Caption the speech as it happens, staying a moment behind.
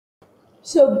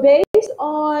So based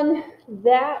on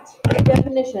that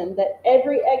definition, that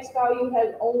every x value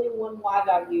has only one y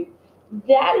value,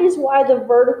 that is why the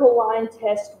vertical line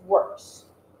test works.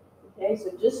 Okay,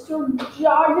 so just to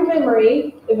jog your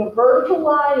memory, if a vertical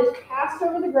line is passed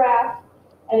over the graph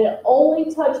and it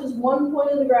only touches one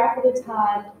point of the graph at a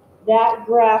time, that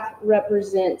graph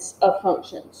represents a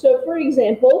function. So for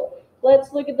example,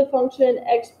 let's look at the function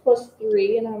x plus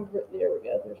 3, and there we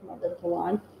go, there's my vertical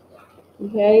line.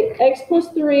 Okay, x plus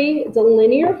 3, it's a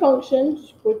linear function,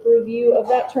 just a quick review of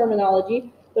that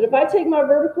terminology. But if I take my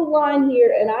vertical line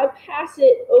here and I pass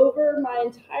it over my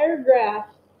entire graph,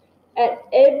 at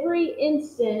every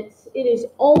instant, it is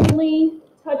only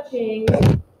touching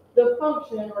the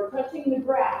function or touching the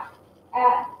graph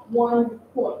at one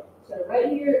point. So right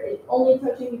here, it's only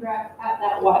touching the graph at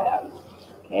that y value.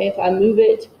 Okay, if I move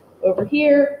it over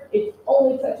here, it's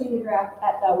only touching the graph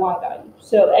at that y value.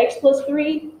 So x plus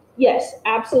 3, yes,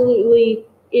 absolutely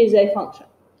is a function.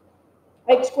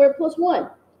 X squared plus 1.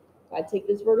 If I take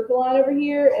this vertical line over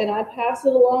here and I pass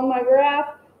it along my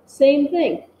graph, same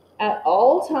thing. At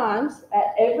all times,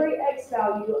 at every x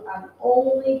value, I'm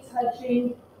only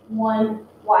touching one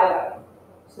y value.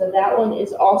 So that one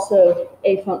is also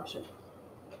a function.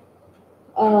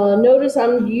 Notice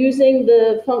I'm using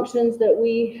the functions that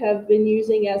we have been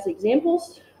using as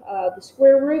examples. The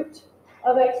square root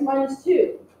of x minus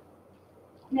 2.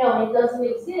 Now, it doesn't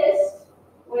exist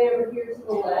way over here to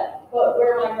the left, but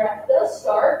where my graph does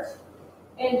start,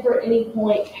 and for any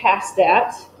point past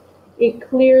that, it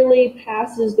clearly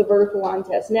passes the vertical line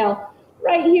test. Now,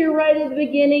 right here, right at the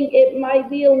beginning, it might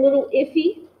be a little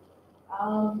iffy.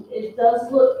 It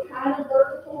does look kind of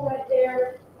vertical right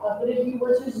there, but if you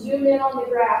were to zoom in on the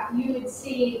graph, you would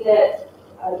see that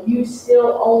you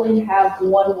still only have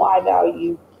one y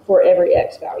value for every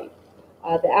x value.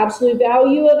 The absolute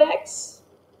value of x,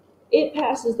 it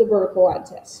passes the vertical line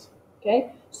test.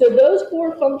 Okay, so those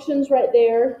four functions right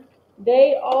there,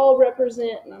 they all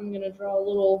represent, and I'm going to draw a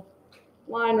little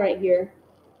line right here.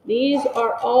 These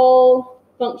are all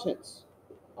functions.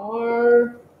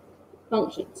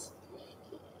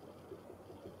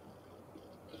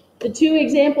 The two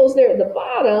examples there at the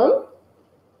bottom,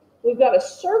 we've got a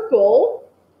circle.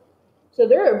 So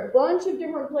there are a bunch of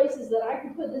different places that I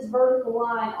can put this vertical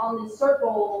line on this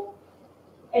circle,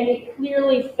 and it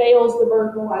clearly fails the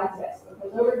vertical line test.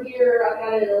 Because over here, I've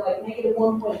got it at like negative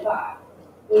 1.5.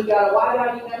 We've got a y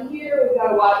value down here, we've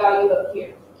got a y value up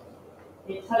here.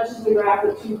 It touches the graph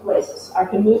at two places. I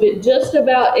can move it just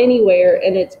about anywhere,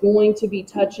 and it's going to be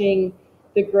touching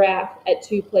the graph at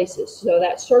two places. So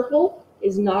that circle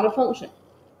is not a function.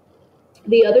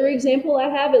 The other example I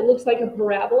have, it looks like a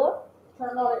parabola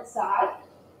turned on its side.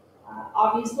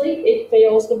 Obviously, it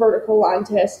fails the vertical line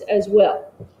test as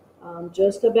well.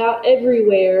 Just about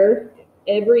everywhere,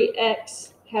 every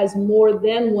x has more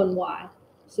than one y.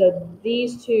 So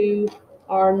these two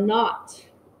are not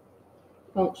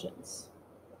functions.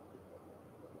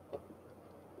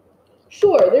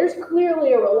 Sure, there's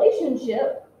clearly a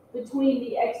relationship between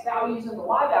the x values and the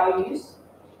y values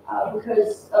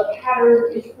because a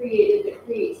pattern is created that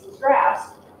creates these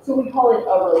graphs. So we call it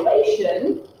a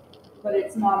relation, but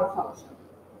it's not a function.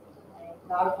 Okay?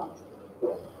 Not a function.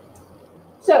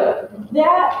 So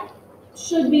that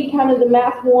should be kind of the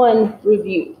Math 1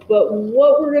 review. But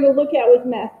what we're going to look at with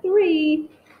Math 3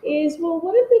 is, well,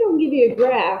 what if they don't give you a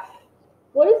graph?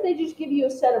 What if they just give you a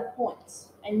set of points?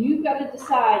 And you've got to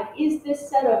decide, is this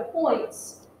set of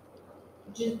points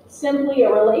just simply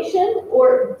a relation,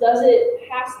 or does it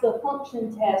pass the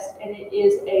function test and it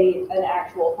is an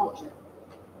actual function?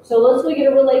 So let's look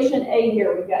at a relation A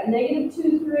here. We've got negative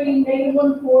 2, 3, negative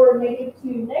 1, 4, negative 2,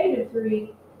 negative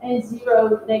 3, and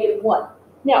 0, negative 1.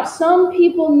 Now, some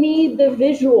people need the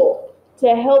visual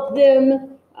to help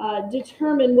them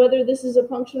determine whether this is a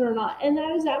function or not, and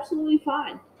that is absolutely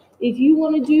fine. If you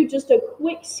want to do just a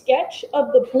quick sketch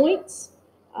of the points,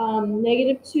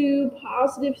 negative 2,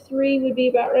 positive 3 would be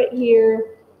about right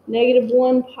here, negative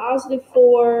 1, positive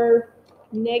 4,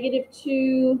 negative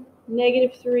 2,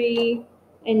 negative 3,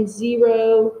 and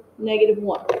 0, negative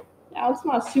 1. Now, it's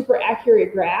not a super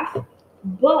accurate graph,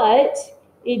 but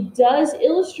it does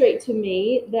illustrate to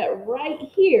me that right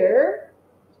here,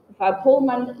 if I pull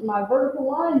my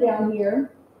vertical line down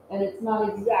here, and it's not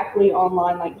exactly on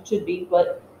line like it should be,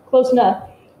 but close enough,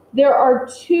 there are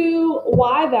two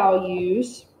y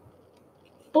values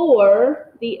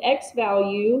for the x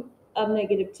value of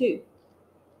negative 2.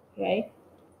 Okay?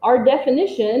 Our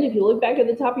definition, if you look back at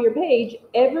the top of your page,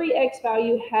 every x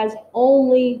value has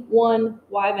only one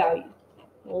y value.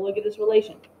 We'll look at this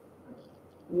relation.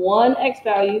 One x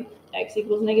value, x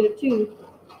equals negative 2,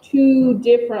 two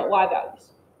different y values.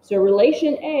 So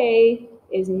relation A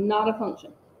is not a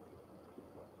function.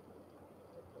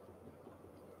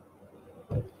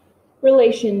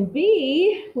 Relation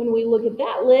B, when we look at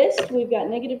that list, we've got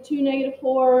 -2,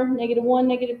 -4, -1,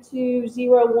 -2,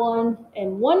 0, 1,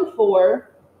 and 1,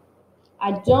 4.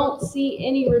 I don't see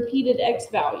any repeated x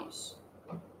values.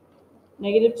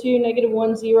 -2,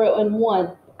 -1, 0, and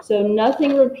 1. So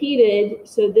nothing repeated,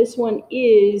 so this one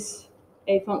is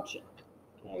a function.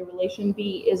 Okay, relation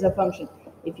B is a function.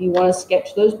 If you want to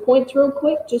sketch those points real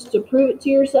quick just to prove it to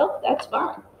yourself, that's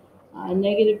fine.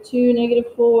 -2,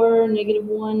 -4,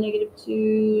 -1,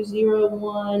 -2, 0,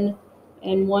 1,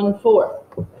 and 1, 4.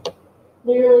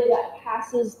 Clearly that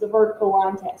passes the vertical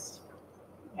line test.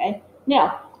 Okay.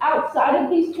 Now, outside of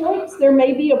these points, there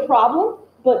may be a problem,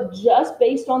 but just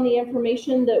based on the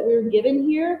information that we're given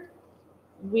here,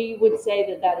 we would say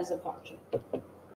that that is a function.